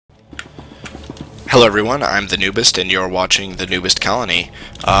Hello everyone, I'm the Noobist and you're watching the Noobist Colony.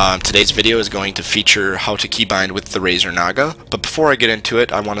 Today's video is going to feature how to keybind with the Razer Naga, but before I get into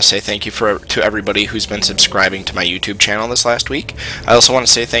it, I want to say thank you to everybody who's been subscribing to my YouTube channel this last week. I also want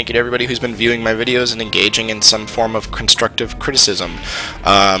to say thank you to everybody who's been viewing my videos and engaging in some form of constructive criticism.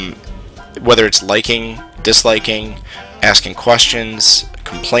 Whether it's liking, disliking, asking questions,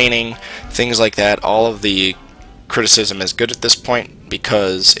 complaining, things like that, all of the criticism is good at this point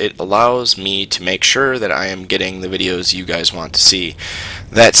because it allows me to make sure that I am getting the videos you guys want to see.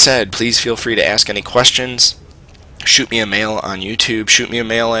 That said, please feel free to ask any questions. Shoot me a mail on YouTube. Shoot me a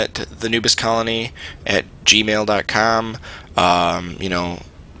mail at thenewbestcolony@gmail.com.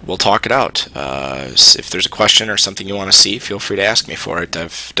 We'll talk it out. If there's a question or something you want to see, feel free to ask me for it.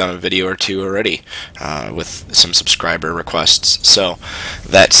 I've done a video or two already with some subscriber requests. So,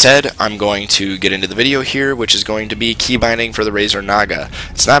 that said, I'm going to get into the video here, which is going to be key binding for the Razer Naga.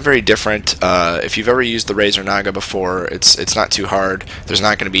 It's not very different. If you've ever used the Razer Naga before, it's not too hard. There's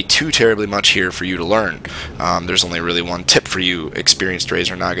not going to be too terribly much here for you to learn. There's only really one tip for you experienced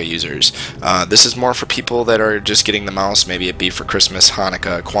Razer Naga users. This is more for people that are just getting the mouse, maybe it be for Christmas,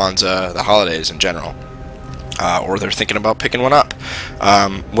 Hanukkah, Kwanzaa, the holidays in general, or they're thinking about picking one up.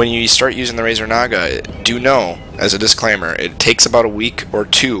 When you start using the Razer Naga, do know, as a disclaimer, it takes about a week or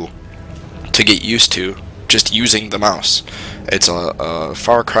two to get used to just using the mouse. It's a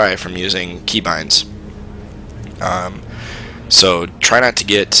far cry from using keybinds. So try not to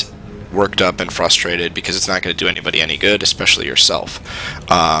get worked up and frustrated because it's not going to do anybody any good, especially yourself.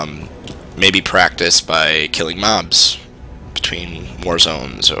 Maybe practice by killing mobs between war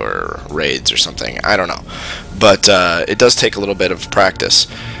zones or raids or something. I don't know, but it does take a little bit of practice.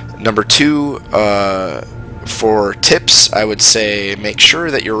 Number two, for tips, I would say make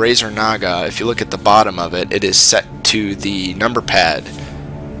sure that your Razer Naga, if you look at the bottom of it, it is set to the number pad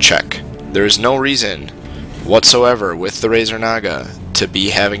check. There is no reason whatsoever with the Razer Naga to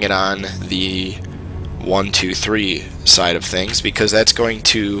be having it on the 1, 2, 3 side of things, because that's going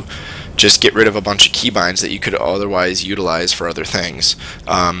to just get rid of a bunch of keybinds that you could otherwise utilize for other things.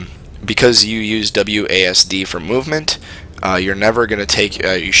 Because you use WASD for movement, you're never going to take,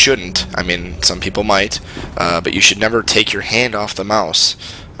 you shouldn't, I mean some people might, but you should never take your hand off the mouse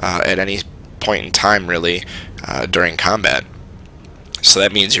at any point in time really during combat. So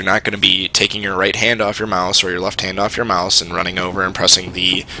that means you're not going to be taking your right hand off your mouse or your left hand off your mouse and running over and pressing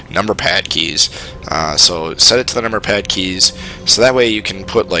the number pad keys. So set it to the number pad keys so that way you can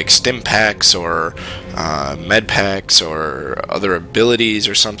put like stim packs or med packs or other abilities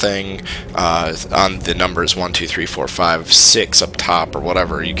or something on the numbers 1, 2, 3, 4, 5, 6 up top or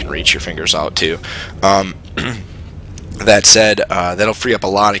whatever you can reach your fingers out to. That said, that'll free up a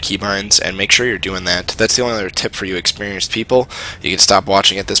lot of keybinds, and make sure you're doing that. That's the only other tip for you experienced people. You can stop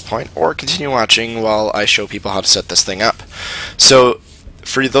watching at this point, or continue watching while I show people how to set this thing up. So,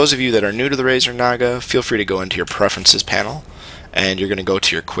 for those of you that are new to the Razer Naga, feel free to go into your Preferences panel, and you're going to go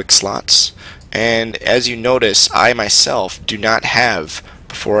to your Quick Slots. And as you notice, I myself do not have,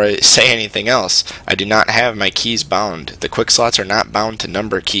 before I say anything else, I do not have my keys bound. The Quick Slots are not bound to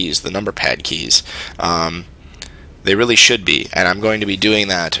number keys, the number pad keys. They really should be, and I'm going to be doing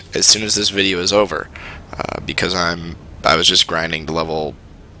that as soon as this video is over, because I was just grinding to level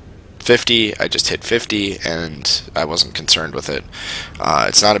 50. I just hit 50 and I wasn't concerned with it.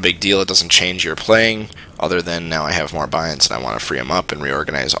 It's not a big deal. It doesn't change your playing, other than now I have more binds and I want to free them up and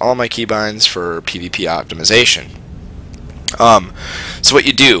reorganize all my keybinds for PvP optimization. So what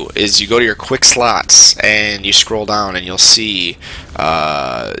you do is you go to your quick slots and you scroll down and you'll see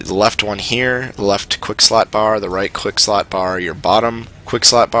the left one here, the left quick slot bar, the right quick slot bar, your bottom quick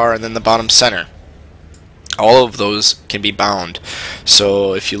slot bar, and then the bottom center. All of those can be bound.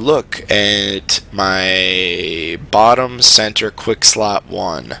 So if you look at my bottom center quick slot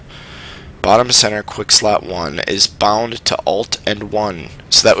 1, bottom center quick slot 1 is bound to Alt and 1.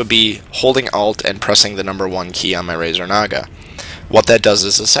 So that would be holding Alt and pressing the number 1 key on my Razer Naga. What that does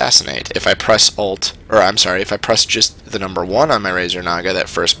is assassinate. If I press Alt, or I'm sorry, if I press just the number 1 on my Razer Naga, that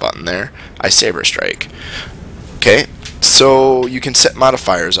first button there, I Saber Strike. Okay, so you can set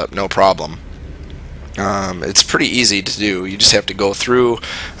modifiers up, no problem. It's pretty easy to do. You just have to go through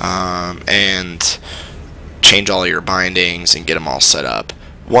and change all your bindings and get them all set up.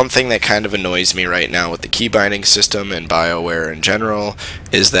 One thing that kind of annoys me right now with the key binding system and BioWare in general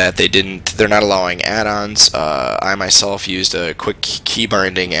is that they're not allowing add-ons. I myself used a quick key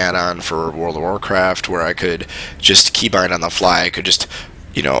binding add-on for World of Warcraft where I could just key bind on the fly. I could just,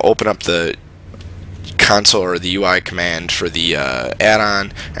 open up the console or the UI command for the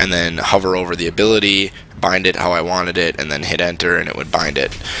add-on and then hover over the ability, bind it how I wanted it, and then hit enter and it would bind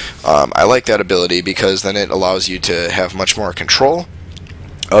it. I like that ability because then it allows you to have much more control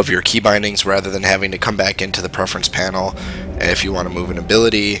of your key bindings rather than having to come back into the preference panel if you want to move an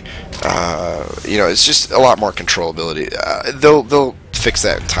ability. You know, it's just a lot more controllability. They'll fix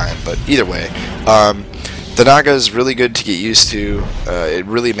that in time, but either way, the Naga is really good to get used to. It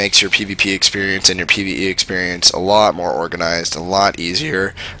really makes your PvP experience and your PvE experience a lot more organized, a lot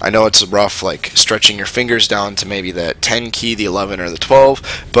easier. I know it's rough, like stretching your fingers down to maybe that 10 key, the 11, or the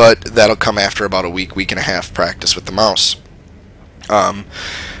 12, but that'll come after about a week and a half practice with the mouse.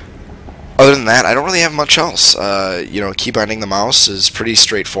 Other than that, I don't really have much else. You know, key binding the mouse is pretty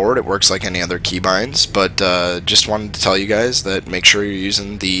straightforward. It works like any other keybinds, but just wanted to tell you guys that make sure you're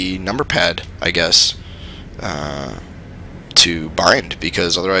using the number pad, I guess, to bind,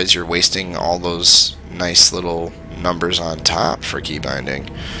 because otherwise you're wasting all those nice little numbers on top for key binding.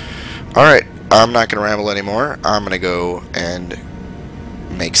 Alright, I'm not going to ramble anymore. I'm going to go and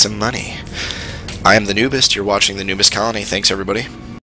make some money. I am the Noobist. You're watching the Noobist Colony. Thanks, everybody.